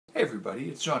Hey everybody,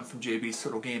 it's John from JB's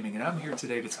Total Gaming, and I'm here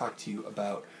today to talk to you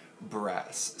about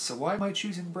Brass. So why am I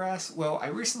choosing Brass? Well, I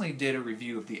recently did a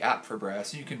review of the app for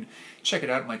Brass, and you can check it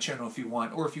out on my channel if you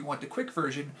want, or if you want the quick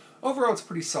version, overall it's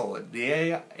pretty solid.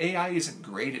 The AI isn't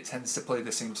great, it tends to play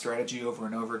the same strategy over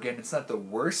and over again. It's not the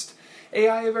worst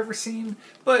AI I've ever seen,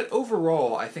 but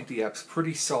overall I think the app's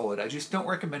pretty solid. I just don't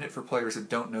recommend it for players that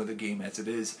don't know the game, as it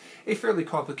is a fairly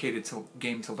complicated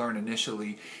game to learn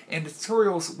initially, and the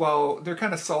tutorials, while they're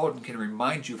kind of solid and can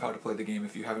remind you of how to play the game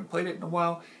if you haven't played it in a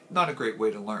while, not a great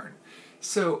way to learn.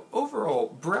 So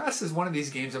overall, Brass is one of these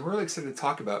games I'm really excited to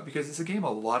talk about because it's a game a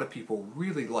lot of people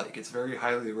really like. It's very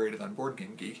highly rated on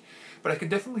BoardGameGeek, but I can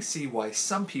definitely see why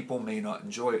some people may not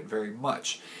enjoy it very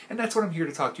much. And that's what I'm here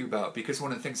to talk to you about, because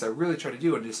one of the things I really try to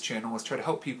do on this channel is try to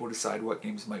help people decide what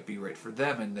games might be right for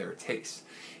them and their taste.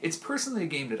 It's personally a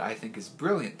game that I think is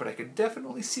brilliant, but I could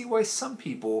definitely see why some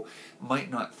people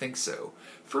might not think so.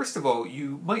 First of all,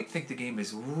 you might think the game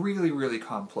is really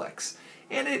complex.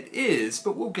 And it is,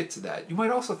 but we'll get to that. You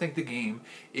might also think the game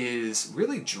is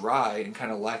really dry and kind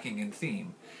of lacking in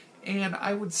theme. And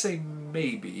I would say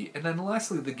maybe. And then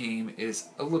lastly, the game is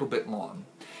a little bit long.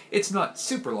 It's not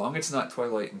super long, it's not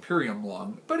Twilight Imperium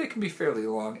long, but it can be fairly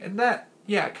long, and that,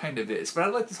 yeah, it kind of is. But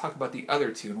I'd like to talk about the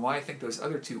other two and why I think those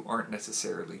other two aren't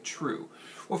necessarily true.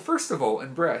 Well, first of all,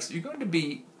 in Brass, you're going to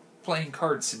be playing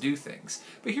cards to do things.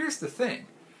 But here's the thing.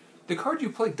 The card you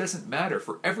play doesn't matter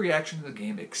for every action in the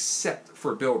game except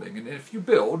for building. And if you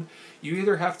build, you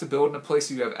either have to build in a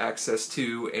place you have access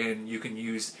to and you can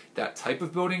use that type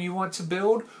of building you want to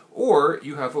build, or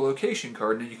you have a location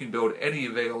card and you can build any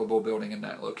available building in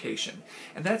that location.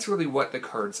 And that's really what the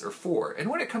cards are for. And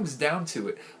when it comes down to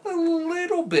it, a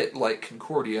little bit like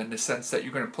Concordia in the sense that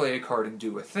you're going to play a card and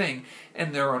do a thing,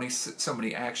 and there are only so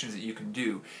many actions that you can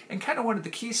do. And kind of one of the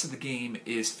keys to the game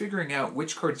is figuring out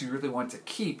which cards you really want to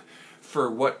keep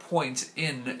for what point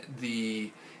in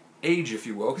the age, if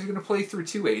you will, because you're going to play through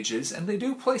two ages, and they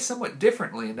do play somewhat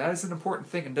differently, and that is an important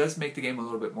thing and does make the game a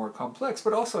little bit more complex,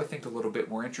 but also I think a little bit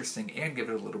more interesting and give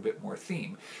it a little bit more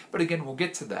theme. But again, we'll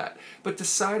get to that. But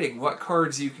deciding what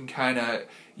cards you can kind of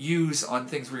use on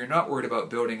things where you're not worried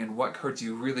about building and what cards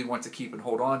you really want to keep and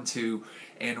hold on to,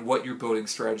 and what your building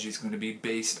strategy is going to be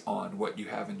based on what you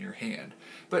have in your hand.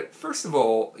 But first of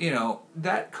all, you know,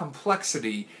 that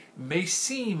complexity may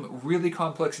seem really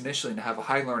complex initially and have a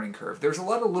high learning curve. There's a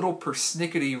lot of little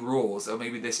persnickety rules. Oh,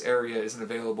 maybe this area isn't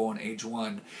available in Age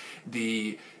 1.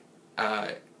 The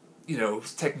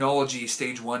technology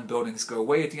Stage 1 buildings go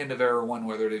away at the end of Era 1,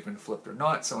 whether they've been flipped or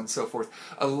not, so on and so forth.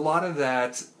 A lot of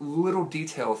that little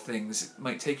detail things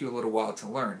might take you a little while to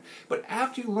learn. But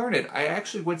after you learn it, I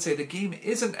actually would say the game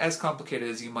isn't as complicated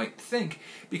as you might think,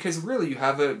 because really you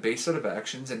have a base set of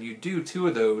actions and you do two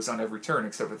of those on every turn,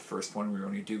 except for the first one where you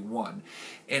only do one.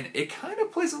 And it kind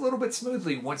of plays a little bit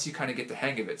smoothly once you kind of get the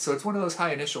hang of it. So it's one of those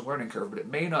high initial learning curve, but it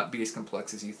may not be as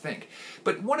complex as you think.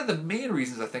 But one of the main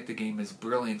reasons I think the game is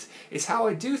brilliant is how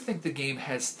I do think the game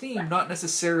has theme, not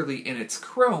necessarily in its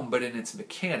chrome, but in its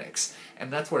mechanics.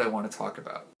 And that's what I want to talk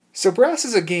about. So Brass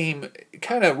is a game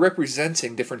kind of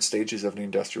representing different stages of the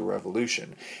Industrial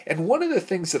Revolution. And one of the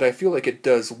things that I feel like it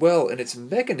does well in its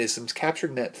mechanisms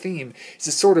capturing that theme is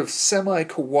a sort of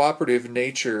semi-cooperative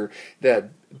nature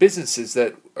that businesses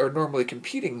that are normally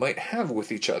competing might have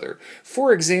with each other.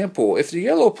 For example, if the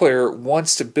yellow player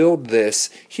wants to build this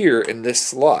here in this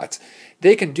slot,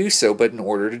 they can do so, but in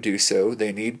order to do so,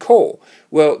 they need coal.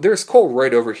 Well, there's coal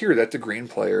right over here that the green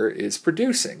player is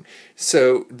producing.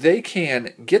 So they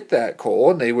can get that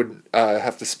coal, and they would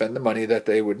have to spend the money that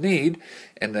they would need,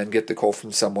 and then get the coal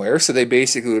from somewhere. So they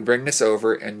basically would bring this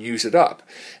over and use it up.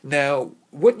 Now,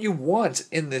 what you want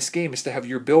in this game is to have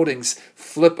your buildings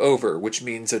flip over, which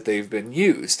means that they've been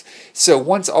used. So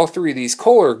once all three of these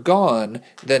coal are gone,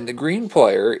 then the green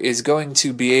player is going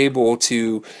to be able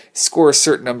to score a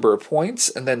certain number of points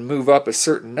and then move up a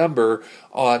certain number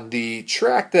on the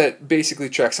track that basically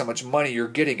tracks how much money you're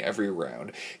getting every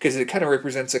round, because it kind of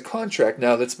represents a contract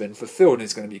now that's been fulfilled and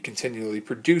is going to be continually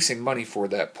producing money for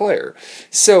that player.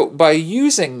 So by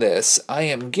using this, I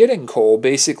am getting coal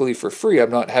basically for free. I'm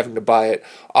not having to buy it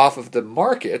off of the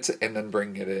market and then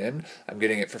bring it in. I'm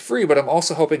getting it for free, but I'm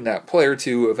also helping that player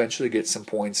to eventually get some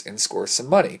points and score some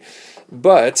money.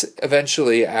 But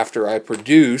eventually, after I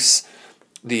produce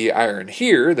the iron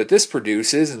here that this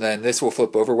produces, and then this will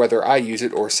flip over whether I use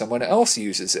it or someone else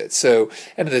uses it. So,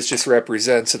 and this just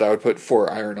represents that I would put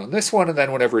 4 iron on this one, and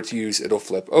then whenever it's used, it'll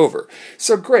flip over.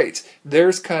 So great.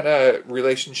 There's kind of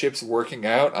relationships working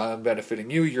out. I'm benefiting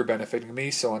you, you're benefiting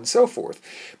me, so on and so forth.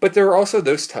 But there are also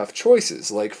those tough choices.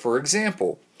 Like, for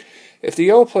example, If the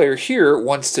yellow player here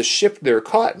wants to ship their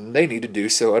cotton, they need to do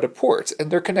so at a port,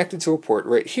 and they're connected to a port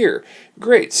right here.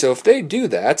 Great, so if they do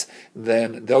that,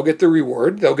 then they'll get the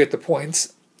reward, they'll get the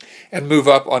points, and move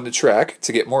up on the track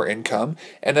to get more income,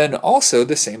 and then also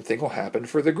the same thing will happen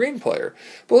for the green player.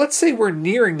 But let's say we're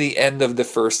nearing the end of the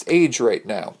first age right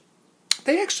now.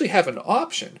 They actually have an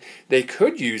option. They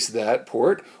could use that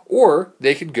port, or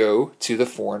they could go to the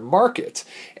foreign market.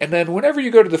 And then whenever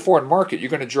you go to the foreign market, you're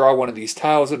going to draw one of these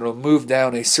tiles, and it'll move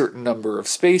down a certain number of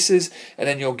spaces, and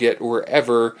then you'll get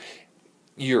wherever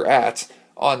you're at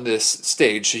on this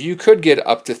stage. So you could get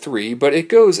up to 3, but it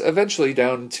goes eventually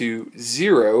down to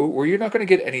 0, where you're not going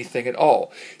to get anything at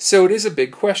all. So it is a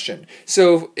big question.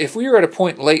 So if we were at a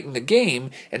point late in the game,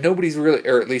 and nobody's really,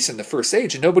 or at least in the first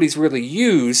stage, and nobody's really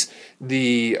used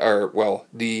the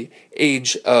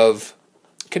age of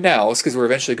canals, because we're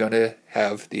eventually going to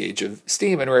have the age of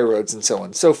steam and railroads and so on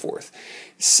and so forth.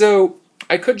 So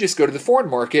I could just go to the foreign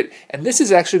market, and this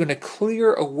is actually going to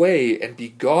clear away and be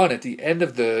gone at the end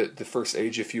of the first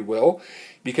age, if you will,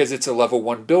 because it's a level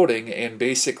 1 building, and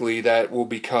basically that will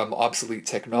become obsolete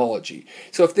technology.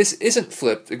 So if this isn't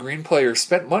flipped, the green player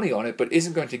spent money on it but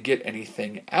isn't going to get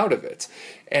anything out of it.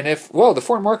 And if, well, the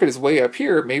foreign market is way up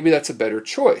here, maybe that's a better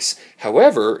choice.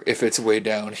 However, if it's way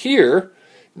down here,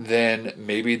 then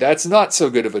maybe that's not so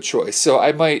good of a choice. So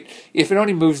I might, if it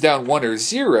only moves down 1 or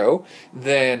 0,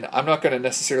 then I'm not going to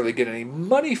necessarily get any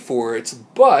money for it,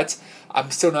 but I'm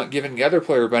still not giving the other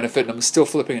player a benefit, and I'm still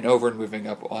flipping it over and moving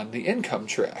up on the income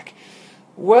track.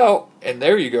 Well, and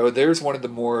there you go, there's one of the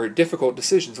more difficult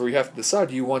decisions where you have to decide,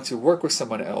 do you want to work with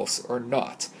someone else or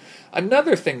not?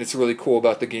 Another thing that's really cool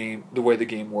about the game, the way the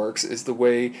game works, is the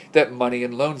way that money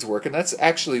and loans work, and let's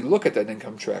actually look at that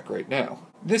income track right now.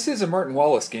 This is a Martin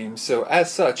Wallace game, so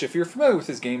as such, if you're familiar with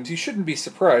his games, you shouldn't be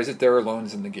surprised that there are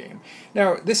loans in the game.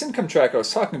 Now, this income track I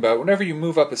was talking about, whenever you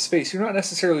move up a space, you're not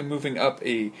necessarily moving up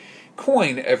a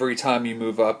coin every time you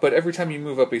move up, but every time you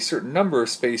move up a certain number of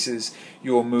spaces,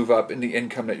 you will move up in the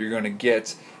income that you're going to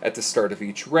get at the start of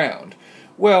each round.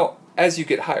 Well, as you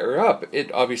get higher up,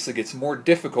 it obviously gets more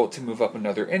difficult to move up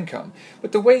another income.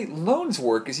 But the way loans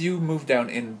work is you move down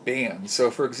in bands. So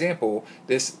for example,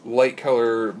 this light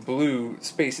color blue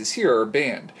spaces here are a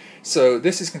band. So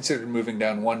this is considered moving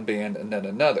down one band and then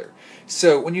another.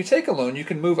 So when you take a loan, you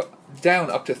can move down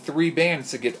up to 3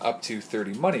 bands to get up to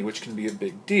 30 money, which can be a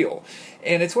big deal.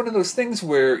 And it's one of those things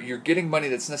where you're getting money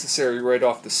that's necessary right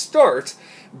off the start,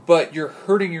 but you're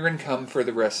hurting your income for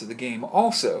the rest of the game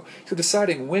also. So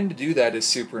deciding when to do that is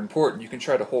super important. You can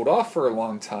try to hold off for a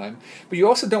long time, but you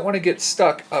also don't want to get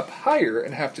stuck up higher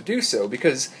and have to do so,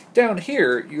 because down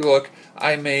here, you look,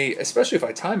 I may, especially if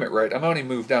I time it right, I'm only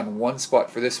move down 1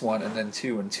 spot for this one and then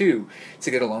 2 and 2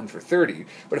 to get a loan for 30.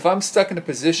 But if I'm stuck in a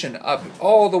position up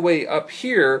all the way up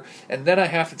here, and then I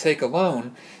have to take a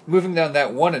loan, moving down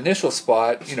that one initial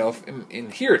spot, you know,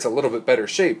 in here it's a little bit better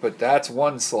shape, but that's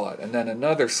 1 slot and then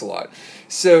another slot.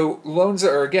 So loans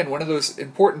are, again, one of those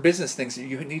important business things that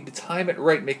you need to time it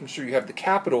right, making sure you have the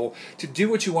capital to do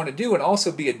what you want to do and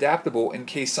also be adaptable in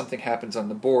case something happens on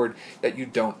the board that you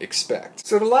don't expect.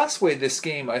 So the last way this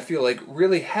game, I feel like,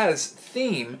 really has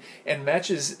theme and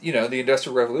matches, you know, the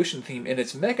Industrial Revolution theme in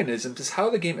its mechanisms is how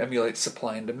the game emulates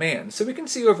supply and demand. So we can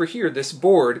see over here this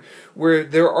board where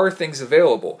there are things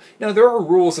available. Now there are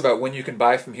rules about when you can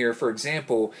buy from here. For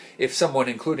example, if someone,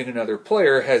 including another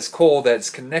player, has coal that's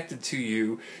connected to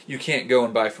you, you can't go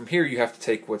and buy from here, you have to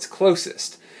take what's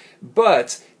closest.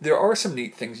 But there are some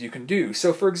neat things you can do.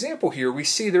 So for example here, we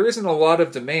see there isn't a lot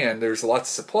of demand, there's lots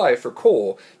of supply for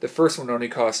coal. The first one only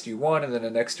costs you 1, and then the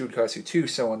next 2 would cost you 2,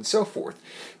 so on and so forth.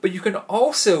 But you can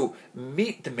also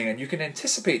meet demand, you can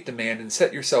anticipate demand and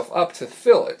set yourself up to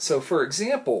fill it. So for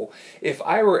example, if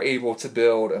I were able to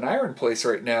build an iron place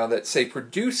right now that, say,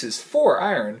 produces 4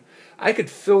 iron, I could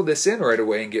fill this in right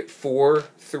away and get 4,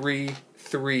 3,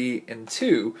 3, and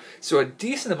 2, so a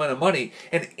decent amount of money,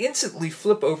 and instantly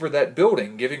flip over that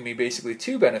building, giving me basically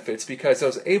 2 benefits because I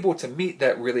was able to meet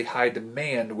that really high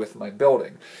demand with my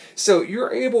building. So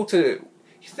you're able to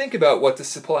think about what the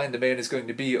supply and demand is going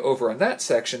to be over on that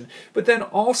section, but then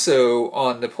also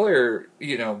on the player,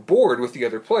 you know, board with the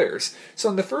other players. So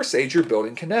in the first age, you're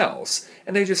building canals,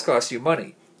 and they just cost you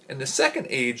money. In the second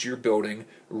age, you're building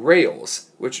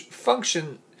rails, which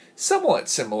function somewhat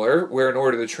similar, where in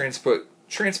order to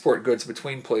transport goods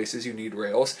between places, you need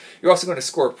rails. You're also going to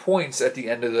score points at the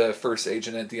end of the first age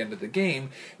and at the end of the game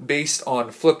based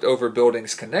on flipped over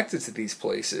buildings connected to these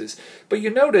places. But you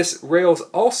notice rails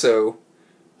also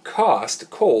cost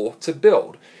coal to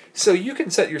build. So you can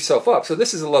set yourself up. So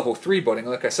this is a level 3 building.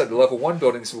 Like I said, the level 1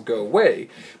 buildings will go away.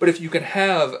 But if you can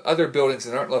have other buildings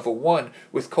that aren't level 1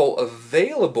 with coal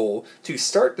available to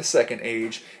start the second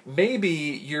age, maybe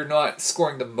you're not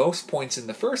scoring the most points in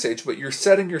the first age, but you're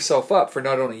setting yourself up for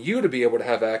not only you to be able to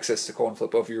have access to coal and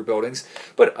flip over your buildings,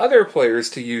 but other players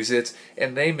to use it,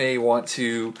 and they may want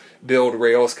to build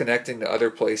rails connecting to other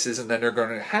places, and then they're going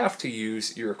to have to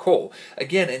use your coal.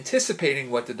 Again,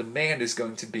 anticipating what the demand is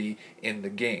going to be in the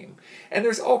game. And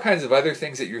there's all kinds of other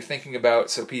things that you're thinking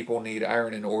about, so people need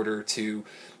iron in order to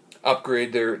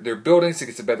upgrade their buildings to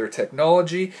get to better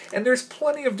technology, and there's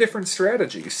plenty of different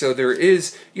strategies. So there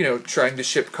is, trying to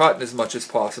ship cotton as much as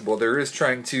possible. There is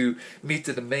trying to meet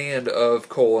the demand of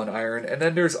coal and iron, and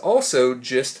then there's also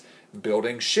just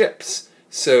building ships.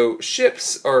 So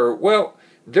ships are, well,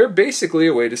 they're basically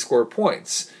a way to score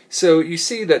points. So you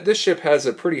see that this ship has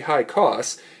a pretty high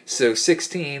cost, so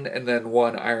 16 and then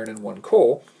 1 iron and 1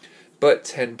 coal, but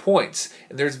 10 points.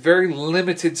 And there's very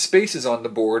limited spaces on the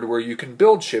board where you can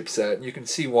build ships at. And you can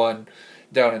see one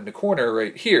down in the corner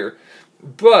right here.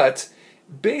 But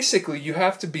basically you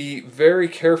have to be very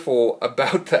careful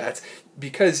about that,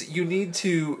 because you need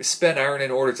to spend iron in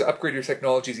order to upgrade your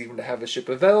technologies, even to have a ship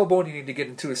available, and you need to get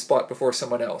into a spot before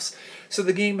someone else. So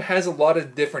the game has a lot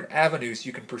of different avenues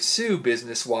you can pursue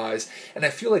business-wise, and I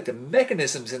feel like the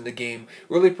mechanisms in the game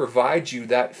really provide you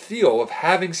that feel of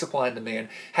having supply and demand,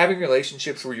 having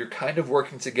relationships where you're kind of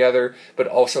working together, but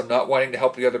also not wanting to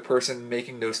help the other person,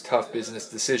 making those tough business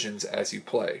decisions as you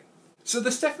play. So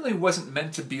this definitely wasn't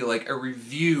meant to be like a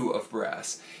review of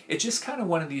Brass. It's just kind of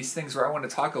one of these things where I want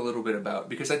to talk a little bit about,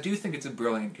 because I do think it's a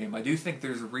brilliant game. I do think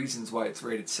there's reasons why it's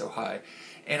rated so high.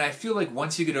 And I feel like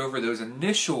once you get over those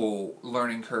initial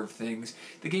learning curve things,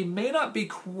 the game may not be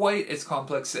quite as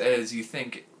complex as you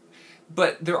think,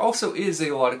 but there also is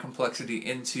a lot of complexity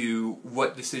into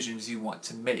what decisions you want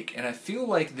to make. And I feel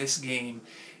like this game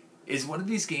is one of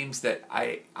these games that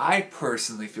I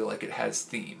personally feel like it has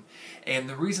theme. And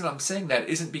the reason I'm saying that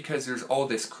isn't because there's all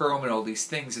this chrome and all these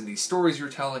things and these stories you're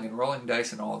telling and rolling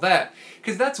dice and all that,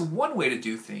 because that's one way to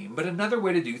do theme, but another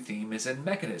way to do theme is in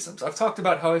mechanisms. I've talked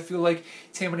about how I feel like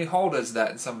Tammany Hall does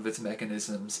that in some of its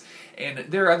mechanisms, and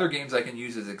there are other games I can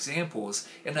use as examples,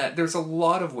 in that there's a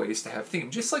lot of ways to have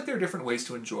theme, just like there are different ways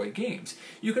to enjoy games.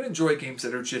 You can enjoy games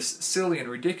that are just silly and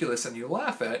ridiculous and you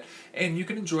laugh at, and you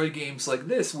can enjoy games like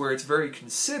this where it's very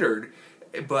considered,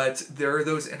 but there are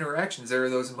those interactions, there are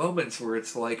those moments where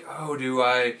it's like, oh, do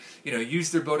I, use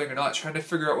their building or not, trying to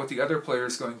figure out what the other player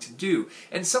is going to do.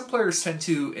 And some players tend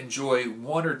to enjoy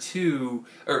one or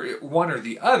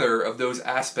the other of those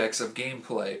aspects of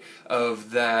gameplay,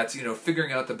 of that,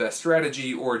 figuring out the best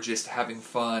strategy or just having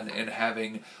fun and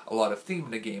having a lot of theme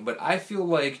in the game. But I feel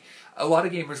like a lot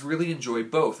of gamers really enjoy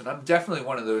both, and I'm definitely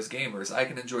one of those gamers. I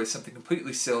can enjoy something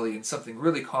completely silly and something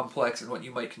really complex and what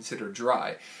you might consider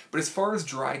dry. But as far as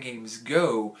dry games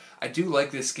go, I do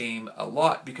like this game a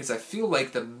lot because I feel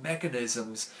like the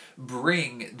mechanisms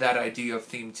bring that idea of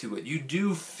theme to it. You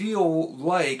do feel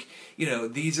like,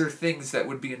 these are things that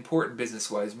would be important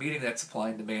business-wise, meeting that supply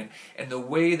and demand, and the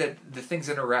way that the things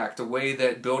interact, the way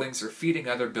that buildings are feeding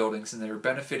other buildings and they're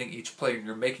benefiting each player, and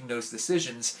you're making those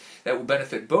decisions that will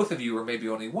benefit both of you, or maybe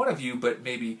only one of you, but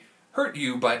maybe hurt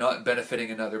you by not benefiting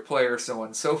another player, so on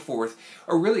and so forth,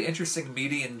 are really interesting,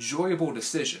 meaty, enjoyable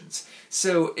decisions.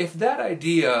 So if that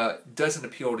idea doesn't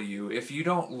appeal to you, if you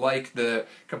don't like the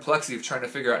complexity of trying to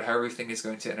figure out how everything is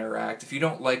going to interact, if you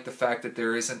don't like the fact that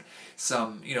there isn't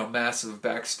some, massive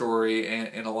backstory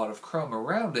and a lot of chrome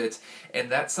around it, and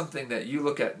that's something that you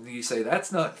look at and you say,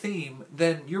 that's not theme,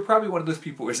 then you're probably one of those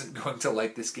people who isn't going to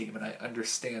like this game, and I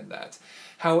understand that.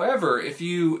 However, if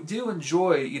you do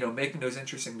enjoy, making those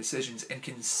interesting decisions and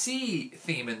can see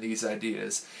theme in these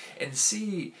ideas and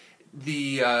see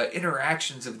the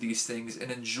interactions of these things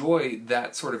and enjoy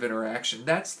that sort of interaction,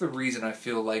 that's the reason I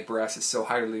feel like Brass is so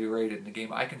highly rated in the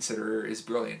game I consider is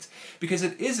brilliant. Because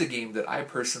it is a game that I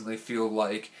personally feel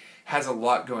like has a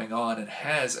lot going on and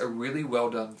has a really well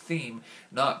done theme,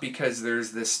 not because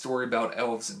there's this story about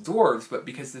elves and dwarves, but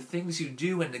because the things you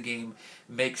do in the game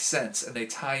make sense and they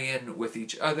tie in with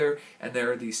each other, and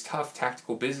there are these tough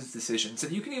tactical business decisions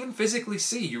that you can even physically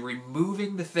see. You're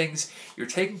removing the things, you're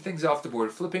taking things off the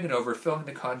board, flipping it over, filling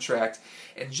the contract,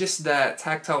 and just that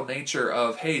tactile nature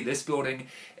of, hey, this building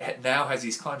now has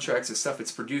these contracts, the stuff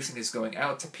it's producing is going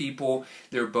out to people,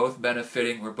 they're both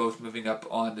benefiting, we're both moving up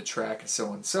on the track, and so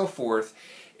on and so forth.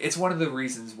 it's one of the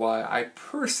reasons why I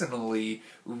personally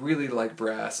really like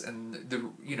Brass, and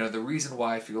the reason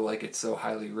why I feel like it's so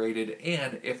highly rated.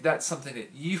 And if that's something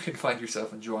that you can find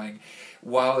yourself enjoying,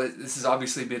 while this has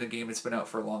obviously been a game that's been out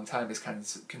for a long time, it's kind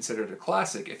of considered a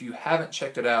classic. If you haven't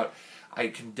checked it out, I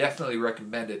can definitely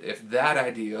recommend it if that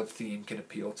idea of theme can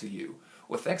appeal to you.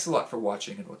 Well, thanks a lot for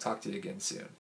watching, and we'll talk to you again soon.